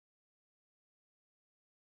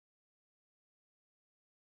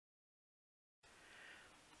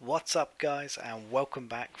What's up guys, and welcome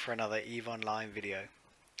back for another EVE Online video.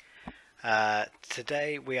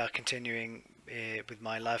 Today we are continuing with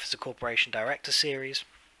my Life as a Corporation Director series,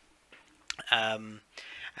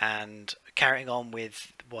 and carrying on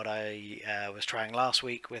with what I was trying last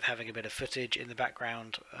week with having a bit of footage in the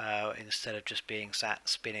background instead of just being sat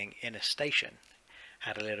spinning in a station.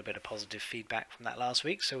 Had a little bit of positive feedback from that last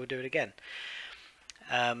week, so we'll do it again.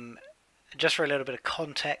 Just for a little bit of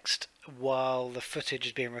context, while the footage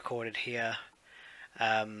is being recorded here,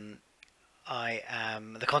 the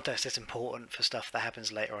context is important for stuff that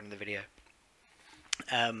happens later on in the video.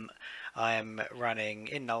 I am running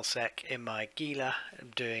in nullsec in my Gila,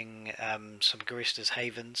 doing some Garistas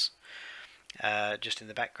Havens just in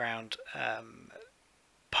the background,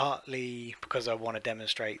 partly because I want to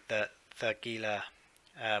demonstrate that the Gila,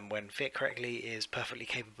 when fit correctly, is perfectly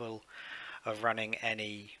capable of running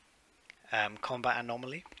any combat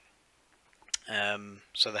anomaly.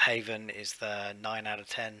 So the Haven is the 9 out of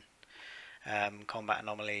 10 combat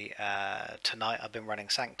anomaly. Tonight I've been running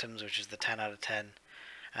Sanctums, which is the 10 out of 10,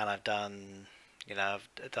 and I've done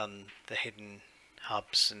the hidden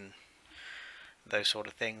hubs and those sort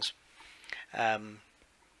of things.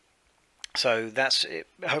 So that's it.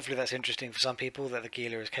 Hopefully that's interesting for some people, that the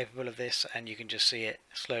Gila is capable of this, and you can just see it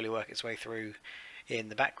slowly work its way through in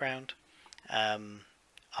the background.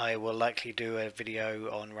 I will likely do a video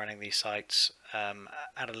on running these sites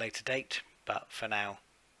at a later date, but for now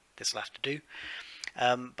this will have to do.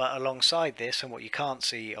 But alongside this, and what you can't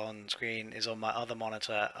see on screen, is on my other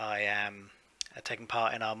monitor I am taking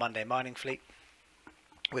part in our Monday mining fleet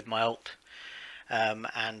with my alt,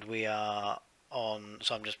 and we are on,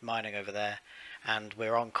 so I'm just mining over there, and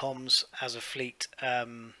we're on comms as a fleet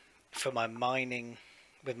for my mining,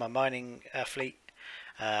 with my mining fleet,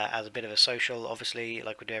 as a bit of a social, obviously,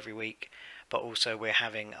 like we do every week, but also we're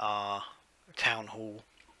having our town hall,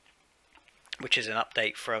 which is an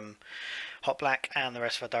update from Hot Black and the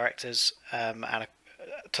rest of our directors, and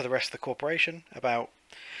to the rest of the corporation about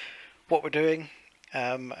what we're doing,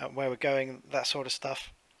 where we're going, that sort of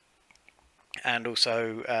stuff, and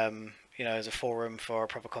also you know, as a forum for a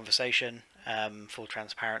proper conversation, full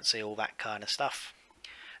transparency, all that kind of stuff.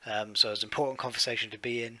 So it's an important conversation to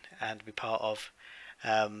be in and to be part of.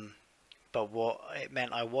 But what it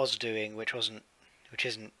meant I was doing, which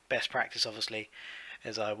isn't best practice obviously,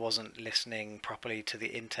 is I wasn't listening properly to the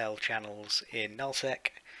intel channels in nullsec,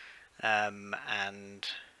 and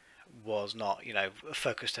was not, you know,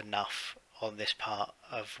 focused enough on this part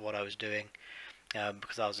of what I was doing,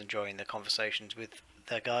 because I was enjoying the conversations with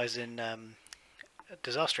the guys in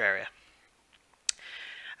disaster area.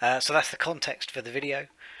 So that's the context for the video.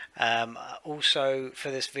 Also for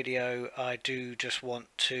this video, I do just want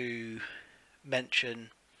to mention,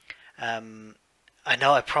 I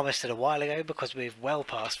know I promised it a while ago, because we've well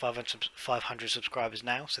past 500 subscribers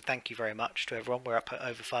now, so thank you very much to everyone. We're up at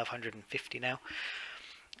over 550 now.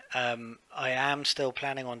 I am still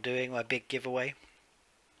planning on doing my big giveaway.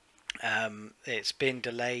 It's been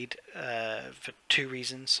delayed for two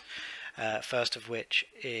reasons, first of which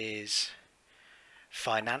is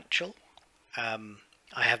financial.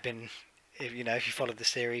 I have been, if you followed the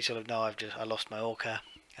series, you'll have known I lost my Orca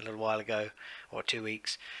a little while ago, or 2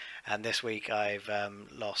 weeks, and this week I've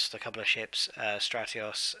lost a couple of ships,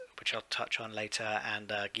 Stratios, which I'll touch on later,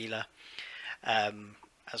 and Gila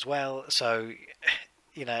as well. So,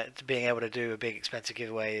 being able to do a big expensive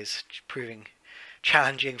giveaway is proving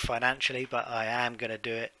challenging financially, but I am going to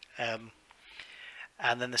do it.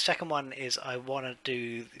 And then the second one is I want to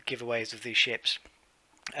do giveaways of these ships,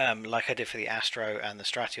 like I did for the Astro and the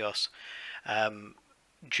Stratios,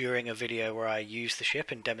 during a video where I use the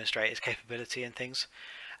ship and demonstrate its capability and things.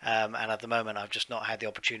 And at the moment I've just not had the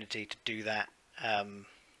opportunity to do that,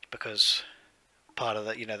 because part of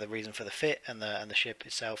the the reason for the fit and the ship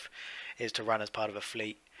itself is to run as part of a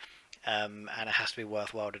fleet, and it has to be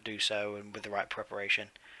worthwhile to do so, and with the right preparation,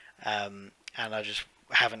 and I just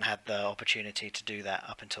haven't had the opportunity to do that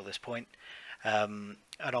up until this point. An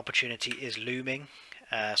opportunity is looming,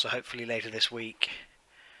 so hopefully later this week,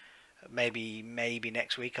 maybe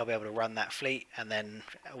next week, I'll be able to run that fleet, and then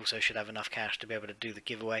also should have enough cash to be able to do the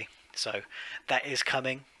giveaway. So that is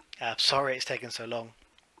coming. Sorry it's taken so long,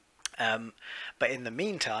 but in the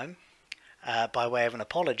meantime, by way of an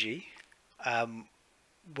apology,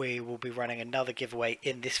 we will be running another giveaway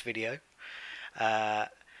in this video.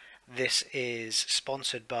 This is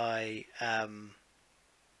sponsored by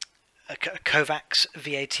Kovacs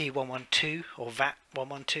VAT 112, or VAT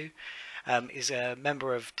 112, is a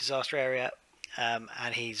member of Disaster Area,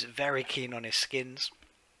 and he's very keen on his skins.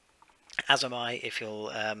 as am I. If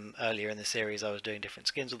you'll earlier in the series I was doing different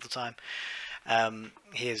skins all the time,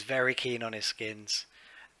 He is very keen on his skins,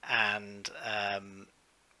 and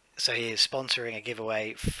so he is sponsoring a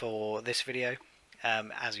giveaway for this video.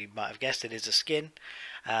 As you might have guessed, it is a skin,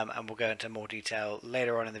 and we'll go into more detail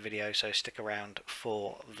later on in the video, so stick around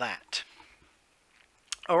for that.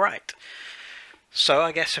 Alright, so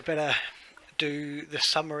I guess I better do the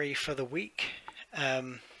summary for the week.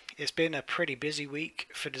 It's been a pretty busy week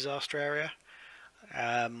for Disaster Area.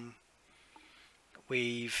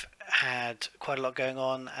 We've had quite a lot going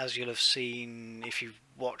on. As you'll have seen if you've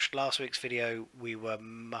watched last week's video, we were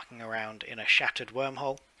mucking around in a shattered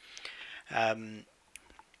wormhole. That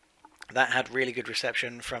had really good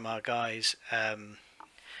reception from our guys.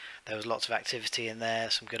 There was lots of activity in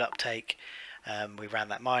there, some good uptake. We ran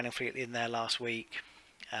that mining fleet in there last week.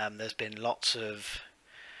 There's been lots of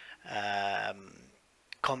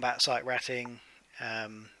combat site ratting,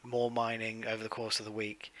 more mining over the course of the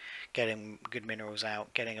week, getting good minerals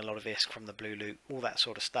out, getting a lot of ISK from the blue loot, all that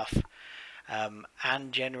sort of stuff,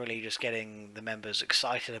 and generally just getting the members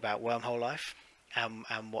excited about wormhole life and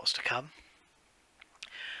what's to come.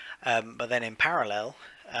 But then in parallel,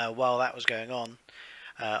 while that was going on,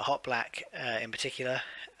 Hot Black in particular,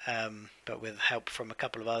 but with help from a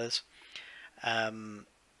couple of others,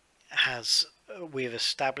 we've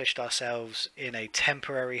established ourselves in a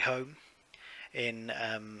temporary home in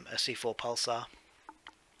a C4 pulsar,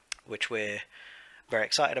 which we're very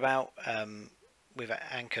excited about. We've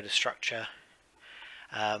anchored a structure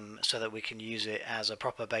so that we can use it as a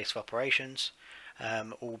proper base of operations,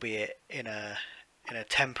 albeit in a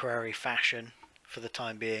temporary fashion for the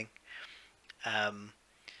time being. And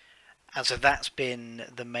so that's been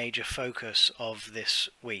the major focus of this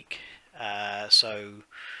week. So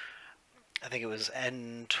I think it was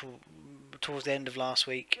towards the end of last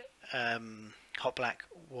week, Hot Black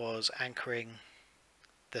was anchoring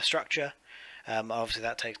the structure. Obviously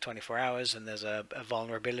that takes 24 hours and there's a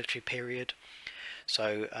vulnerability period.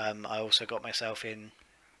 So I also got myself in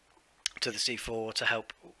to the C4 to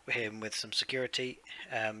help him with some security,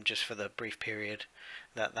 just for the brief period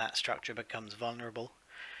that structure becomes vulnerable.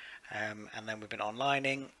 And then we've been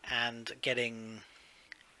onlining and getting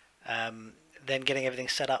everything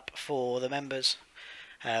set up for the members,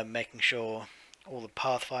 making sure all the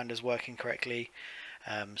pathfinders working correctly,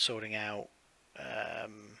 sorting out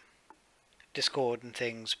Discord and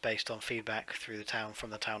things based on feedback through the town from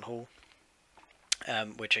the town hall,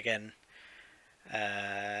 which again,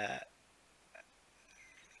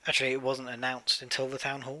 actually it wasn't announced until the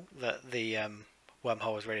town hall that the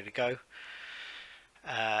wormhole was ready to go.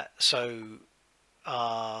 So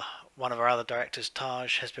one of our other directors,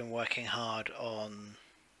 Taj, has been working hard on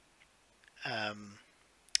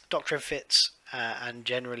doctrine fits, and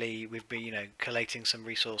generally we've been collating some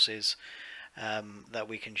resources that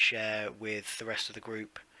we can share with the rest of the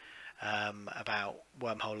group about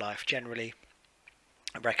wormhole life generally,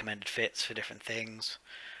 recommended fits for different things,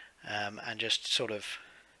 and just sort of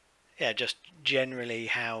just generally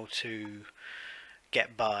how to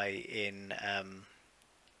get by in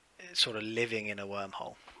sort of living in a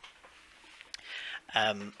wormhole.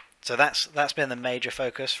 So that's been the major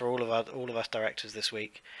focus for all of us directors this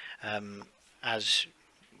week. As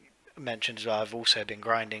mentioned as well, I've also been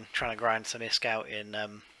trying to grind some ISK out in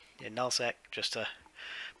nullsec just to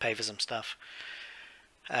pay for some stuff.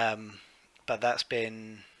 But that's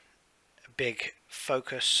been a big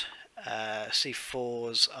focus.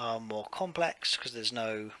 C4s are more complex because there's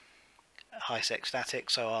no high sec static,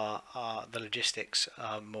 so the logistics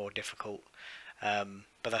are more difficult.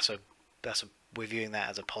 But we're viewing that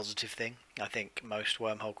as a positive thing. I think most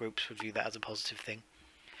wormhole groups would view that as a positive thing.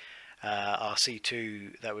 Our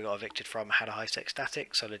C2 that we got evicted from had a high sec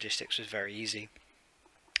static, so logistics was very easy.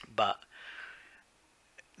 But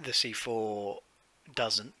the C4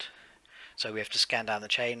 doesn't, so we have to scan down the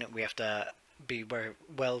chain. We have to be very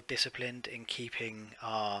well disciplined in keeping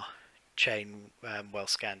our chain well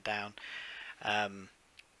scanned down,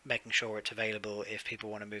 making sure it's available if people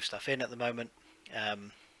want to move stuff in at the moment,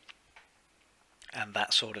 and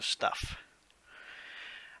that sort of stuff.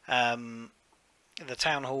 The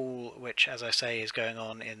town hall, which as I say is going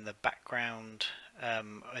on in the background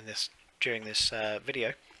during this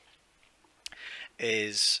video,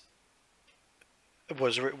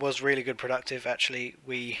 was really good, productive. Actually,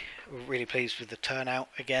 we were really pleased with the turnout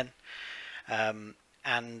again,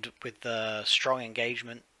 and with the strong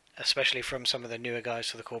engagement, especially from some of the newer guys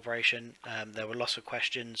to the corporation. There were lots of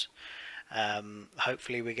questions.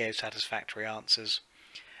 Hopefully we gave satisfactory answers.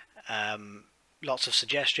 Lots of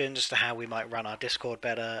suggestions as to how we might run our Discord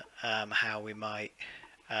better, how we might,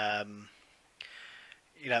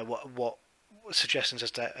 what suggestions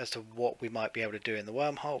as to what we might be able to do in the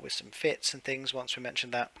wormhole with some fits and things once we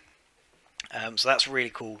mentioned that. So that's really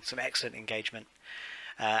cool, some excellent engagement.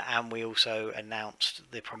 And we also announced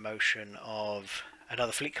the promotion of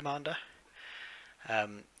another fleet commander.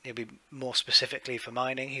 He'll be more specifically for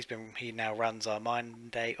mining. He now runs our mine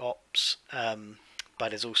day ops,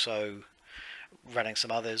 but is also running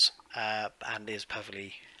some others, and is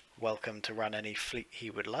perfectly welcome to run any fleet he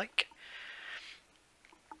would like.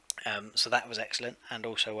 So that was excellent and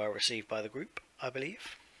also well received by the group, I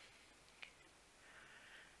believe.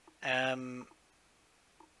 And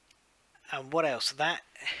what else? That,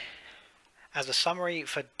 as a summary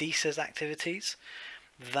for DISA's activities,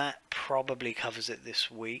 that probably covers it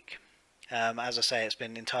this week. As I say, it's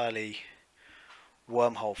been entirely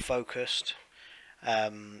wormhole focused.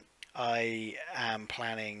 I am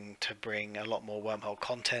planning to bring a lot more wormhole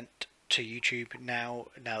content to YouTube now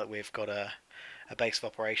that we've got a base of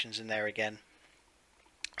operations in there again.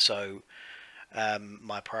 So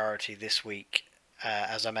my priority this week,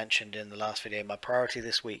 as I mentioned in the last video, my priority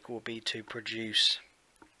this week will be to produce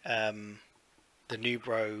the new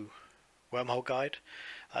bro wormhole guide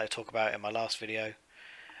I talked about in my last video.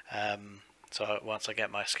 So once I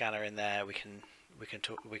get my scanner in there, we can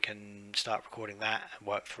start recording that and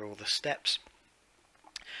work through all the steps.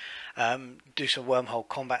 Do some wormhole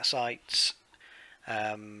combat sites,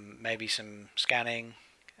 maybe some scanning,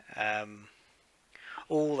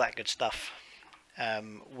 all that good stuff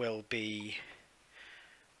will be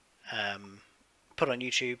put on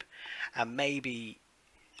YouTube, and maybe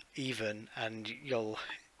even, and you'll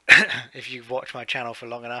if you've watched my channel for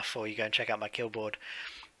long enough, or you go and check out my kill board,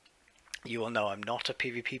 you will know I'm not a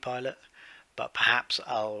PvP pilot, but perhaps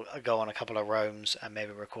I'll go on a couple of roams and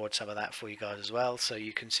maybe record some of that for you guys as well, so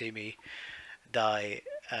you can see me die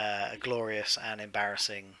a glorious and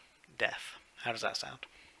embarrassing death. How does that sound?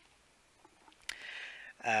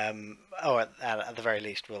 At the very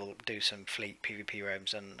least, we'll do some fleet PvP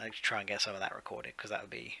roams and try and get some of that recorded, because that would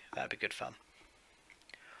be good fun.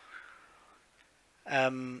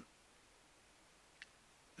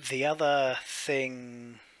 The other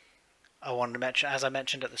thing I wanted to mention, as I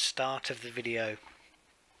mentioned at the start of the video,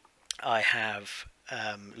 I have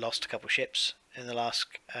lost a couple of ships in the last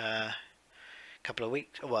couple of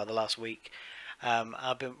weeks. Well, the last week.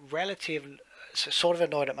 I've been sort of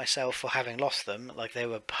annoyed at myself for having lost them. Like, they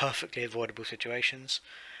were perfectly avoidable situations,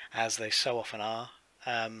 as they so often are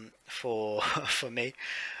for me.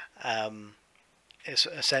 It's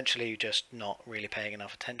essentially just not really paying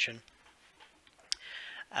enough attention.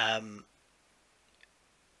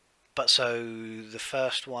 But so the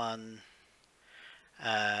first one,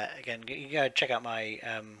 again, you can go check out my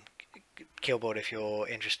kill board if you're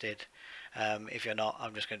interested. If you're not,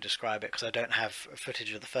 I'm just going to describe it because I don't have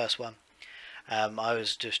footage of the first one. I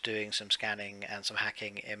was just doing some scanning and some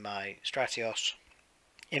hacking in my Stratios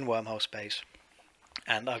in wormhole space,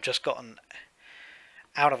 and I've just gotten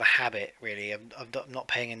out of a habit, really. I'm not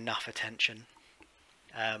paying enough attention,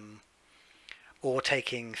 or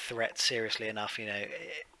taking threats seriously enough. You know,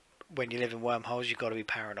 when you live in wormholes, you've got to be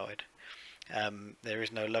paranoid. There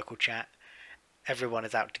is no local chat. Everyone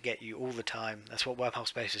is out to get you all the time. That's what wormhole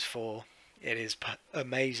space is for. It is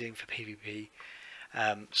amazing for PvP.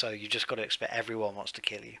 So you just got to expect everyone wants to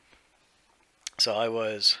kill you. So I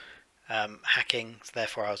was hacking,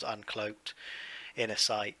 therefore I was uncloaked in a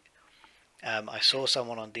site. I saw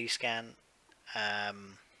someone on D-scan,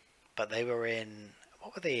 but they were in,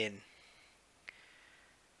 what were they in?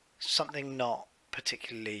 Something not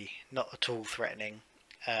at all threatening.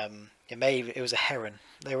 It was a heron.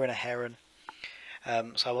 They were in a heron.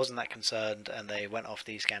 So I wasn't that concerned, and they went off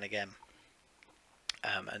D-scan again,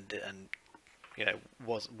 and you know,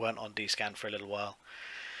 weren't on D-scan for a little while.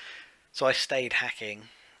 So I stayed hacking,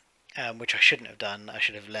 which I shouldn't have done. I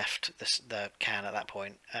should have left the can at that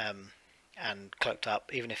point, and cloaked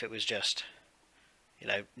up, even if it was just, you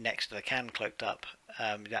know, next to the can cloaked up.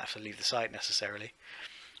 You don't have to leave the site necessarily.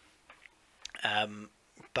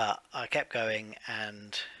 But I kept going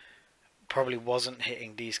and probably wasn't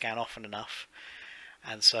hitting D-scan often enough,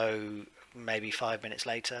 and so maybe 5 minutes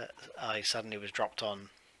later I suddenly was dropped on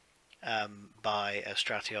by a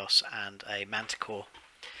Stratios and a Manticore,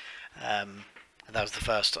 and that was the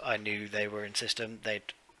first I knew they were in system.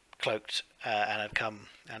 They'd cloaked and had come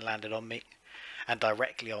and landed on me, and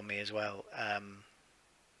directly on me as well,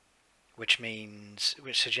 which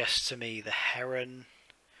suggests to me the heron.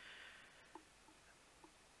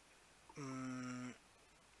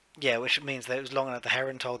 Yeah, which means that it was long enough. The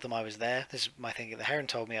heron told them I was there. This is my thinking. The heron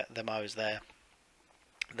told them I was there.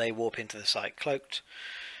 They warp into the site cloaked.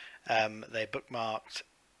 They bookmarked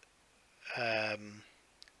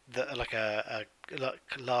like a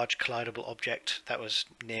large collidable object that was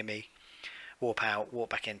near me, warp out, walk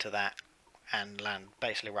back into that, and land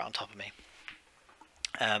basically right on top of me.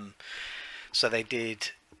 So they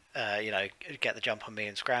did, get the jump on me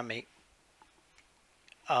and scram me.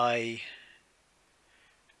 Because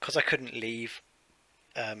I couldn't leave,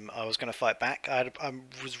 I was going to fight back. I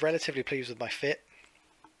was relatively pleased with my fit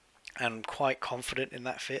and quite confident in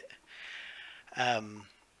that fit. And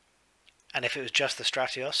if it was just the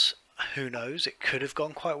Stratios, who knows? It could have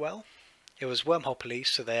gone quite well. It was Wormhole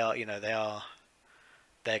Police, so they're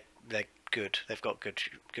good. They've got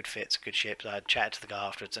good fits, good ships. I chatted to the guy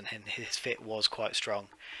afterwards, and his fit was quite strong,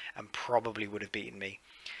 and probably would have beaten me,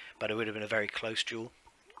 but it would have been a very close duel.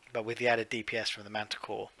 But with the added DPS from the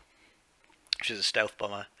Manticore, which is a stealth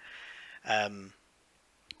bomber, I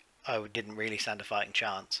didn't really stand a fighting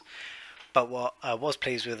chance. But what I was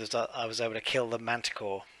pleased with is that I was able to kill the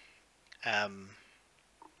Manticore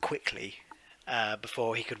quickly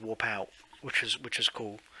before he could warp out, which was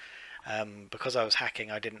cool. Because I was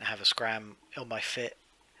hacking, I didn't have a scram on my fit,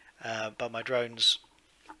 but my drones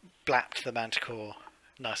blapped the Manticore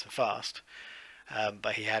nice and fast.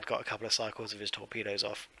 But he had got a couple of cycles of his torpedoes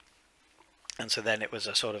off, and so then it was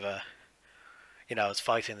a sort of a, I was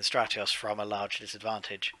fighting the Stratios from a large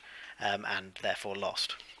disadvantage, and therefore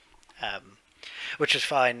lost. Which was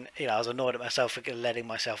fine. I was annoyed at myself for letting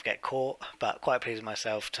myself get caught, but quite pleased with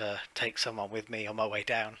myself to take someone with me on my way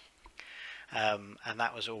down. And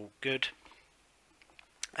that was all good.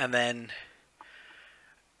 And then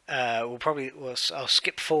I'll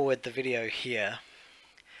skip forward the video here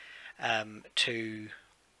to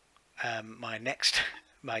my next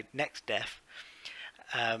death.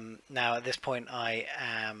 Now at this point I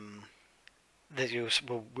am.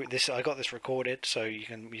 I got this recorded, so you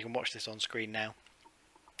can watch this on screen now.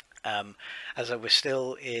 As I'm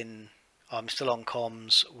still on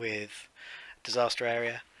comms with Disaster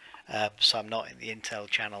Area, so I'm not in the intel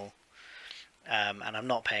channel, and I'm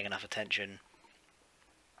not paying enough attention.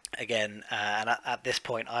 Again, and at this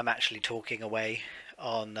point, I'm actually talking away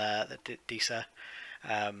on the DISA,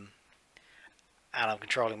 and I'm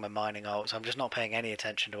controlling my mining ult, so I'm just not paying any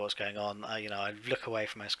attention to what's going on. I look away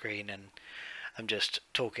from my screen and I'm just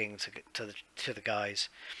talking to the guys,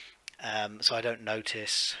 so I don't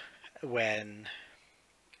notice when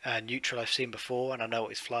neutral I've seen before and I know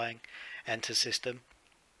what he's flying enters system.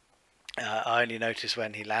 I only notice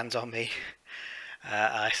when he lands on me.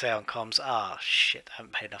 I say on comms, shit, I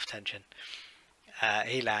haven't paid enough attention.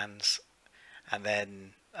 He lands, and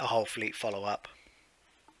then a whole fleet follow up,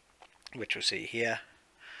 which we'll see here.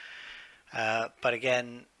 But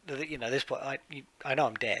again, this point, I know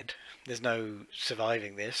I'm dead. There's no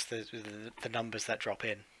surviving this. There's the numbers that drop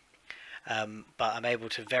in, but I'm able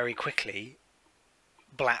to very quickly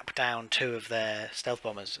blap down 2 of their stealth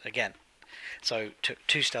bombers again. So took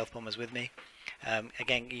 2 stealth bombers with me.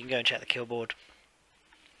 Again, you can go and check the kill board.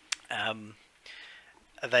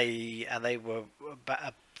 They were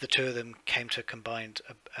the 2 of them came to combined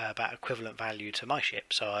about equivalent value to my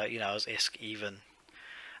ship. So I was ISK even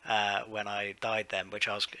when I died them, which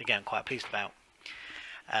I was again quite pleased about.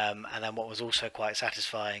 And then what was also quite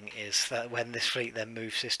satisfying is that when this fleet then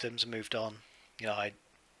moved systems and moved on, I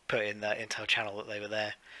put in the intel channel that they were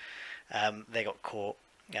there. They got caught.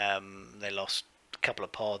 They lost a couple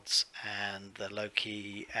of pods and the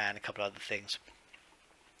Loki and a couple of other things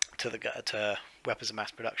to weapons of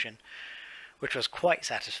mass production, which was quite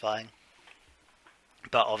satisfying.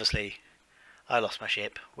 But obviously, I lost my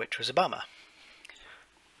ship, which was a bummer.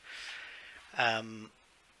 And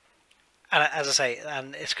as I say,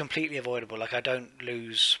 and it's completely avoidable. Like, I don't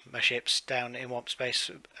lose my ships down in warp space,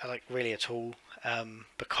 like, really at all,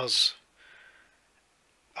 because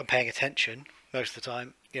I'm paying attention most of the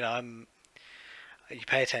time. You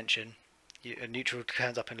pay attention. A neutral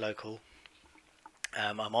turns up in local.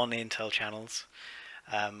 I'm on the intel channels.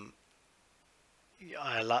 As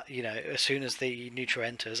soon as the neutral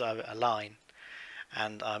enters, I align,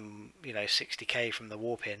 and I'm 60k from the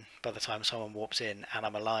warp in by the time someone warps in, and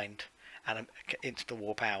I'm aligned, and I'm into the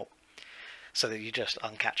warp out, so that you're just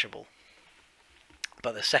uncatchable.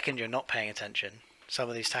 But the second you're not paying attention, some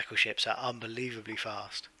of these tackle ships are unbelievably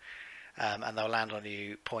fast, and they'll land on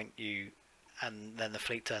you, point you, and then the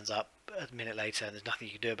fleet turns up a minute later, and there's nothing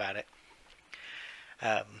you can do about it.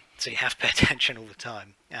 So you have to pay attention all the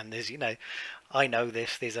time. And there's, I know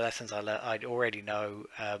this. These are lessons I already know.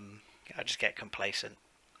 I just get complacent,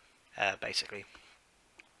 basically.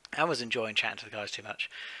 I was enjoying chatting to the guys too much,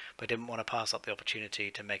 but I didn't want to pass up the opportunity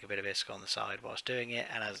to make a bit of ISK on the side whilst doing it.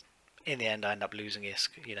 And in the end, I ended up losing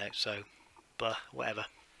ISK, so, whatever.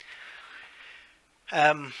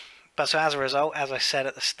 But so as a result, as I said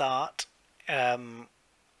at the start,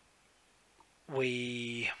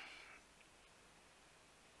 we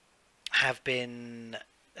have been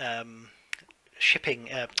slipping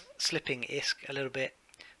ISK a little bit,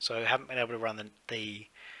 so I haven't been able to run the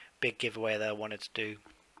big giveaway that I wanted to do.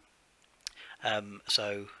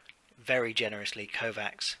 So very generously,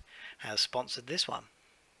 Kovacs has sponsored this one,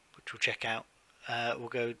 which we'll check out. We'll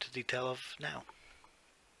go to detail of now.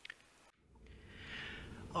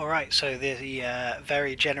 Alright, so the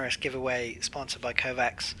very generous giveaway sponsored by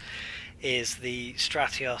Kovacs is the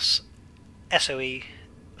Stratios SOE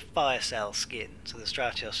Fire Cell skin. So the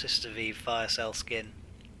Stratios Sisters of Eve Fire Cell skin.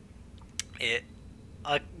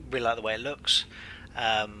 I really like the way it looks.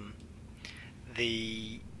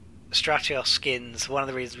 The Stratios skins, one of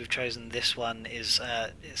the reasons we've chosen this one is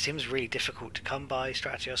it seems really difficult to come by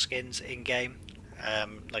Stratios skins in game.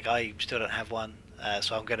 Like I still don't have one,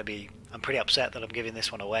 so I'm pretty upset that I'm giving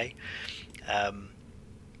this one away.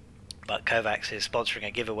 But Kovacs is sponsoring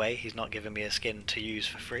a giveaway. He's not giving me a skin to use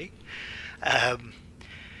for free.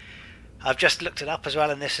 I've just looked it up as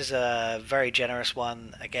well, and this is a very generous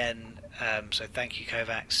one again. So thank you,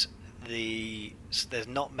 Kovacs. There's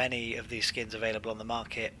not many of these skins available on the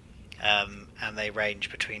market, and they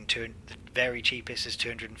range between the very cheapest is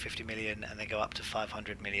 250 million, and they go up to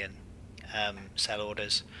 500 million sell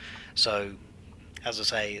orders. So, as I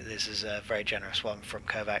say, this is a very generous one from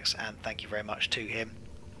Kovacs, and thank you very much to him.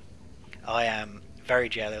 I am very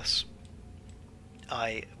jealous.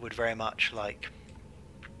 I would very much like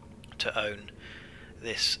to own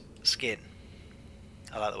this skin.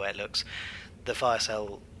 I like the way it looks. The Fire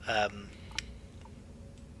Cell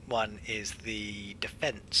one is the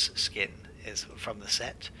defense skin, is from the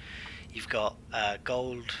set. You've got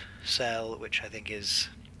gold cell, which I think is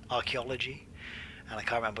archaeology, and I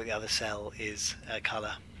can't remember what the other cell is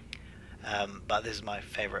colour, but this is my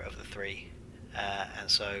favourite of the three, and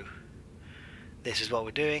so this is what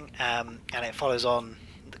we're doing, and it follows on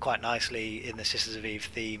quite nicely in the Sisters of Eve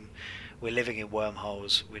theme. We're living in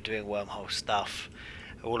wormholes, we're doing wormhole stuff,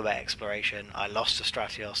 all about exploration. I lost a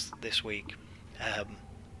Stratios this week,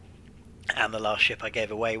 and the last ship I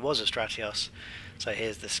gave away was a Stratios, so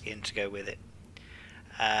here's the skin to go with it.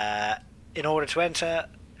 In order to enter,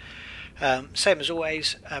 same as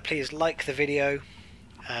always, please like the video.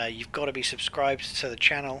 You've got to be subscribed to the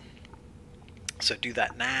channel, so do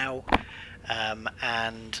that now,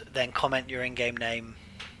 and then comment your in-game name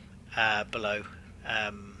below,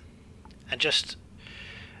 and just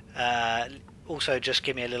also just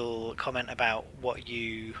give me a little comment about what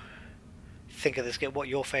you think of the skin, what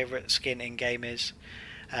your favourite skin in game is,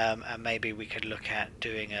 and maybe we could look at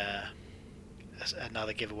doing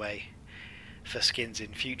another giveaway for skins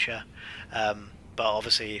in future. But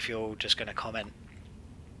obviously, if you're just going to comment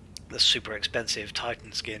the super expensive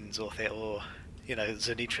Titan skins or you know,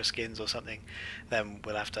 Zenitra skins or something, then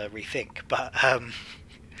we'll have to rethink. But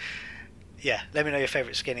yeah, let me know your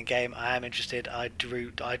favourite skin in game. I am interested. I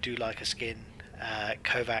do like a skin.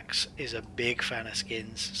 Kovacs is a big fan of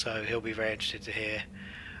skins, so he'll be very interested to hear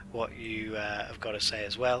what you have got to say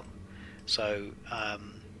as well. So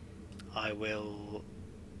I will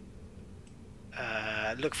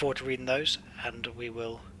look forward to reading those, and we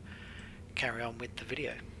will carry on with the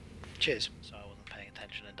video. Cheers. So I wasn't paying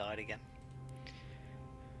attention and died again.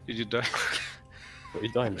 Did you die? What are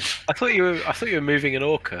you dying with? I thought you were moving an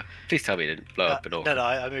orca. Please tell me you didn't blow up an orca. No,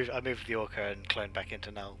 I moved the orca and cloned back into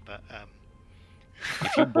null, but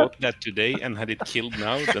If you bought that today and had it killed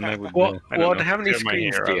now, then I would. How many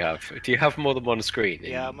screens do you have? Do you have more than one screen?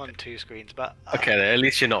 Yeah, I'm on 2 screens, but okay, then at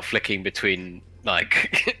least you're not flicking between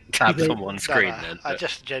like tabs on one screen. No, then. I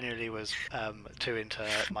just genuinely was too into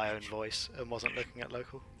my own voice and wasn't looking at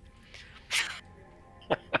local.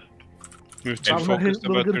 You've been focused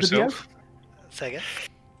about yourself. Say again?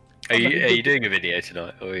 Are you doing a video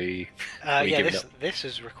tonight, or are you yeah, giving up? this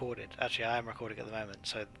is recorded. Actually, I am recording at the moment,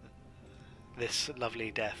 so this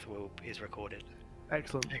lovely death is recorded.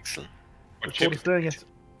 Excellent. Excellent. Paul's doing it.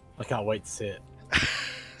 I can't wait to see it.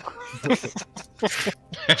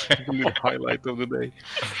 The little highlight of the day.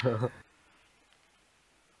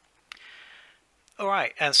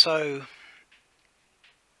 Alright, and so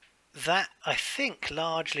that, I think,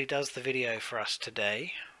 largely does the video for us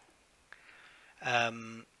today.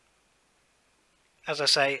 As I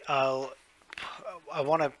say, I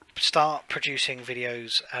want to start producing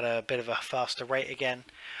videos at a bit of a faster rate again,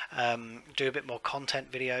 do a bit more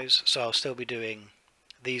content videos, so I'll still be doing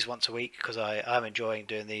these once a week because I'm enjoying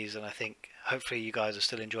doing these, and I think hopefully you guys are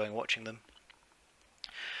still enjoying watching them.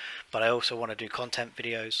 But I also want to do content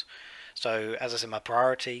videos, so as I said, my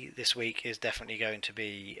priority this week is definitely going to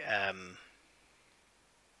be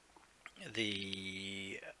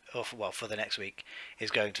for the next week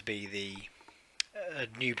is going to be the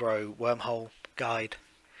New Bro wormhole guide.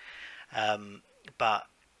 But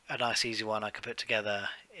a nice easy one I could put together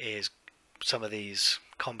is some of these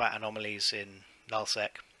combat anomalies in nullsec.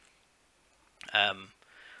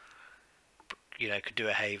 Could do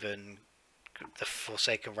a Haven. The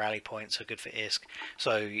Forsaken rally points are good for ISK.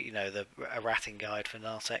 So a ratting guide for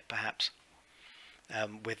nullsec perhaps,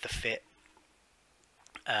 with the fit.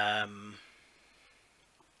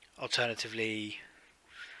 Alternatively,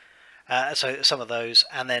 so some of those,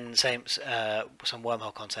 and then some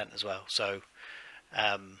wormhole content as well. So,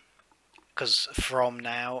 because from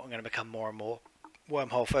now I'm going to become more and more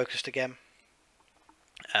wormhole focused again.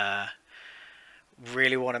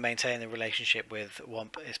 Really want to maintain the relationship with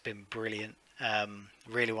Womp. It's been brilliant.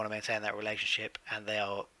 Really want to maintain that relationship, and they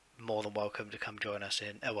are more than welcome to come join us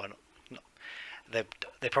in.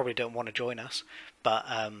 They probably don't want to join us, but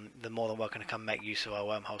they're more than welcome to come make use of our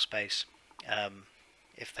wormhole space.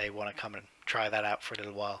 If they want to come and try that out for a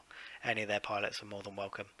little while, any of their pilots are more than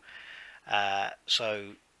welcome.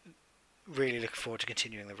 So really looking forward to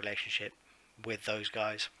continuing the relationship with those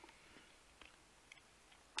guys.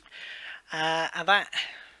 And that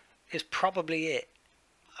is probably it,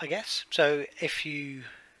 I guess. So if you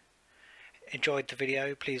enjoyed the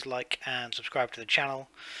video, please like and subscribe to the channel.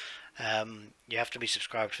 You have to be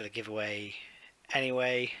subscribed for the giveaway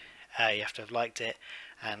anyway. You have to have liked it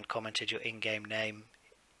and commented your in-game name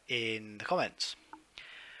in the comments.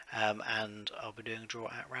 And I'll be doing a draw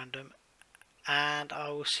at random. And I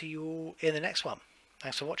will see you all in the next one.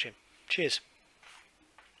 Thanks for watching. Cheers.